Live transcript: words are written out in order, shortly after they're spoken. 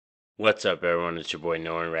What's up, everyone? It's your boy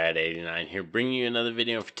NormanRad89 here, bringing you another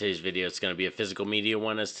video. For today's video, it's going to be a physical media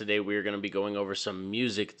one, as today we're going to be going over some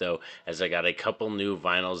music, though, as I got a couple new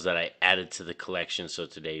vinyls that I added to the collection. So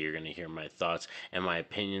today you're going to hear my thoughts and my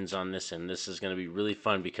opinions on this, and this is going to be really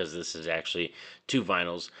fun because this is actually two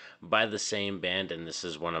vinyls by the same band, and this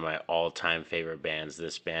is one of my all-time favorite bands.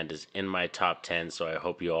 This band is in my top 10, so I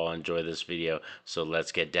hope you all enjoy this video. So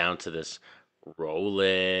let's get down to this. Roll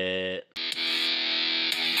it.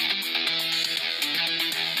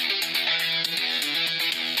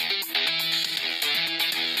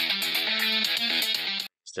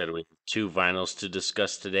 Instead, we have two vinyls to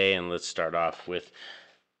discuss today, and let's start off with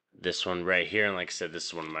this one right here. And like I said, this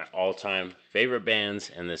is one of my all-time favorite bands,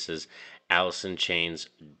 and this is AliceinChains'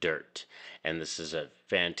 Dirt. And this is a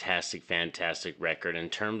fantastic, fantastic record. In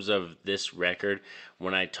terms of this record,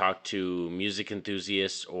 when I talk to music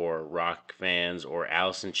enthusiasts or rock fans or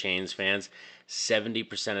Alice in Chains fans,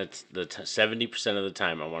 70% of the 70% of the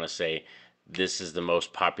time, I want to say this is the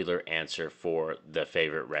most popular answer for the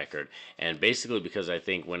favorite record. And basically because I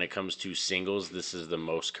think when it comes to singles, this is the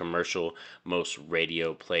most commercial, most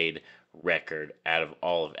radio played record out of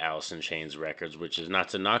all of Alice in Chains records, which is not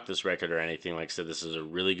to knock this record or anything. Like I said, this is a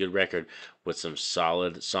really good record with some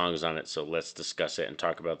solid songs on it. So let's discuss it and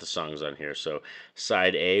talk about the songs on here. So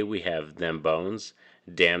side A, we have Them Bones,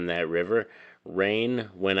 Damn That River, Rain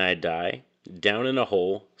When I Die, Down in a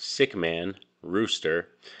Hole, Sick Man, Rooster,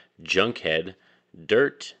 Junkhead,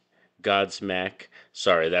 Dirt, Godsmack.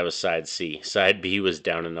 Sorry, that was side C. Side B was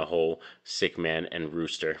Down in a Hole, Sick Man, and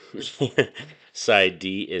Rooster. Side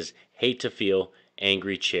D is Hate to Feel,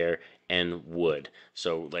 Angry Chair, and Wood.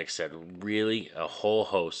 So, like I said, really a whole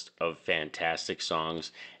host of fantastic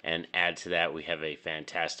songs. And add to that, we have a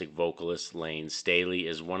fantastic vocalist. Lane Staley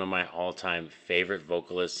is one of my all-time favorite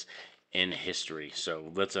vocalists in history.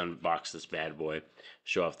 So let's unbox this bad boy.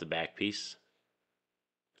 Show off the back piece.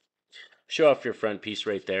 Show off your front piece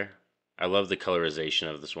right there. I love the colorization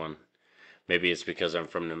of this one. Maybe it's because I'm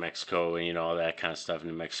from New Mexico and all that kind of stuff.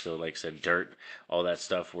 New Mexico, like I said, dirt, all that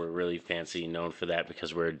stuff. We're really fancy, known for that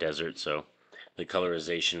because we're a desert. So the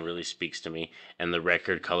colorization really speaks to me. And the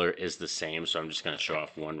record color is the same. So I'm just going to show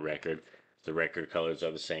off one record. The record colors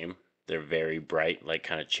are the same. They're very bright, like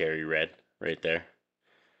kind of cherry red right there.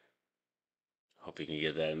 Hope you can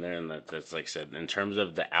get that in there. And that's like I said, in terms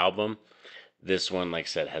of the album, this one, like I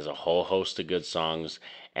said, has a whole host of good songs.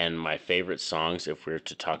 And my favorite songs, if we were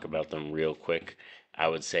to talk about them real quick, I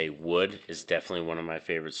would say Wood is definitely one of my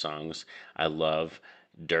favorite songs. I love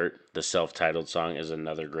Dirt, the self-titled song, is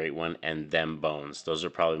another great one, and Them Bones. Those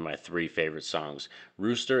are probably my three favorite songs.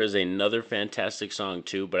 Rooster is another fantastic song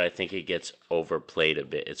too, but I think it gets overplayed a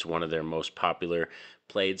bit. It's one of their most popular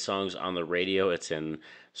played songs on the radio. It's in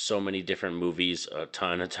so many different movies a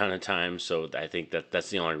ton of times, so I think that's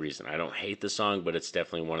the only reason. I don't hate the song, but it's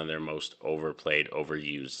definitely one of their most overplayed,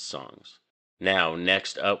 overused songs. Now,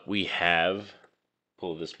 next up we have,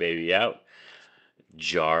 pull this baby out,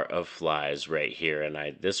 Jar of Flies right here,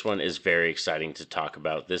 and this one is very exciting to talk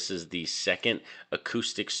about. This is the second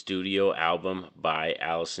acoustic studio album by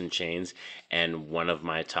Alice in Chains and one of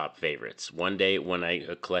my top favorites. One day when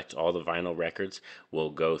I collect all the vinyl records,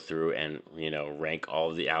 we'll go through and rank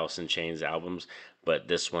all of the Alice in Chains albums, but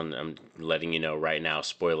this one, I'm letting you know right now,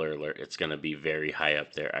 spoiler alert, it's going to be very high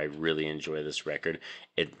up there. I really enjoy this record.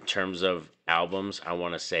 In terms of albums, I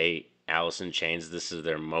want to say Alice in Chains, this is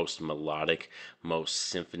their most melodic, most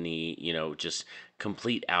symphony, just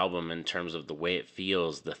complete album in terms of the way it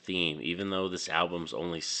feels, the theme. Even though this album's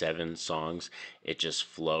only 7 songs, it just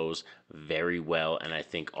flows very well, and I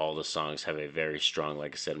think all the songs have a very strong,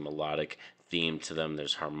 like I said, melodic theme to them.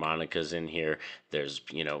 There's harmonicas in here. There's,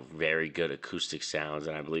 very good acoustic sounds,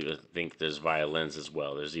 and I think there's violins as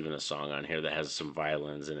well. There's even a song on here that has some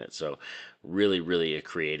violins in it. So really, really a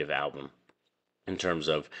creative album. In terms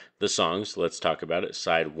of the songs, let's talk about it.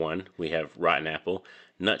 Side 1, we have Rotten Apple,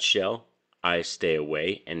 Nutshell, I Stay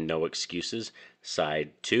Away, and No Excuses. Side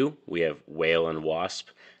 2, we have Whale and Wasp,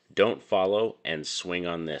 Don't Follow, and Swing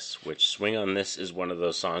on This, which Swing on This is one of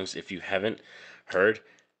those songs, if you haven't heard,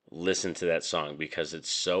 listen to that song because it's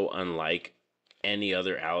so unlike any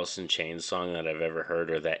other Alice in Chains song that I've ever heard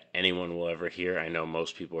or that anyone will ever hear. I know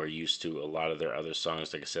most people are used to a lot of their other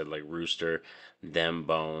songs, like I said, like Rooster, Them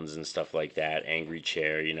Bones, and stuff like that, Angry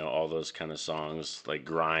Chair, all those kind of songs, like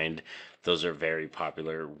Grind. Those are very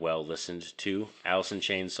popular, well listened to Alice in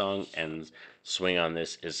Chains song, and Swing on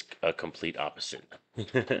This is a complete opposite.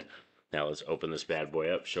 Now let's open this bad boy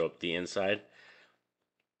up, show up the inside.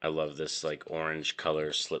 I love this like orange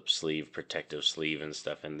color slip sleeve, protective sleeve and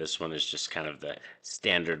stuff. And this one is just kind of the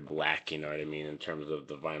standard black, you know what I mean, in terms of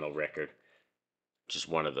the vinyl record. just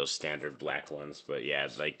one of those standard black ones. But yeah,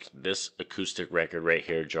 like this acoustic record right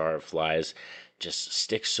here, Jar of Flies, just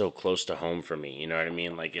sticks so close to home for me. You know what I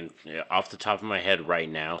mean? Like off the top of my head right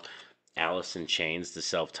now, AliceinChains, the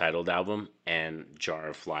self-titled album, and Jar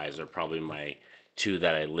of Flies are probably my two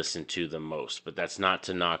that I listen to the most. But that's not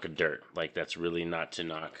to knock a dirt. Like that's really not to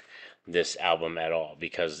knock this album at all,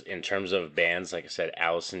 because in terms of bands, like I said,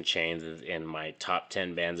 AliceinChains is in my top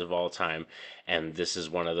 10 bands of all time, and this is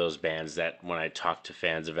one of those bands that when I talk to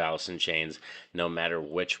fans of AliceinChains, no matter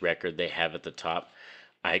which record they have at the top,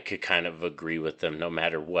 I could kind of agree with them no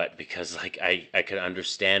matter what, because like I could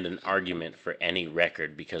understand an argument for any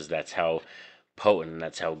record, because that's how potent,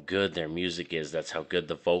 that's how good their music is, that's how good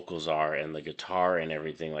the vocals are and the guitar and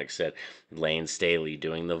everything. Like I said, Lane Staley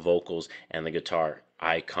doing the vocals and the guitar,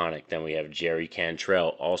 iconic. Then we have Jerry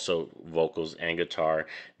Cantrell, also vocals and guitar.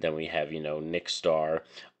 Then we have, Nick Starr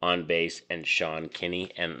on bass and Sean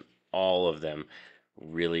Kinney, and all of them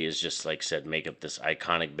really is just like I said, make up this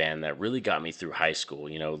iconic band that really got me through high school,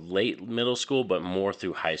 late middle school, but more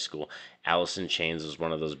through high school. AliceinChains is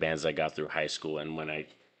one of those bands I got through high school. And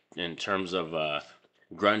in terms of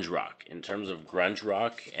grunge rock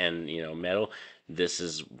and metal, this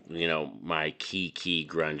is my key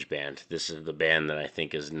grunge band. This is the band that I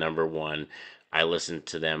think is number one. I listened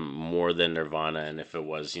to them more than Nirvana, and if it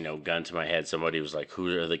was gun to my head, somebody was like,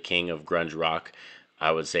 who are the king of grunge rock,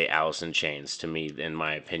 I would say AliceinChains. To me, in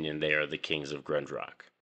my opinion, they are the kings of grunge rock.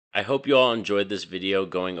 I hope you all enjoyed this video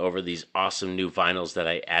going over these awesome new vinyls that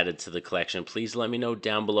I added to the collection. Please let me know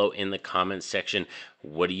down below in the comments section,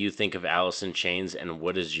 what do you think of AliceinChains and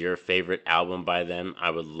what is your favorite album by them? I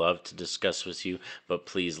would love to discuss with you, but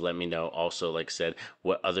please let me know also, like I said,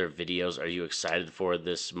 what other videos are you excited for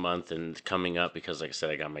this month and coming up, because like I said,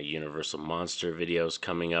 I got my Universal Monster videos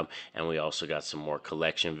coming up, and we also got some more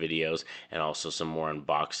collection videos and also some more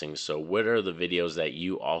unboxings. So what are the videos that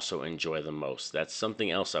you also enjoy the most? That's something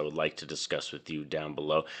else I would like to discuss with you down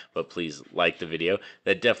below. But please like the video.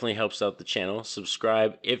 That definitely helps out the channel.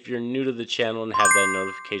 Subscribe if you're new to the channel and have that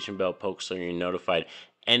notification bell poked so you're notified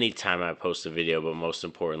anytime I post a video. But most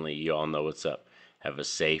importantly, you all know what's up. Have a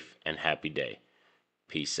safe and happy day.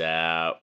 Peace out.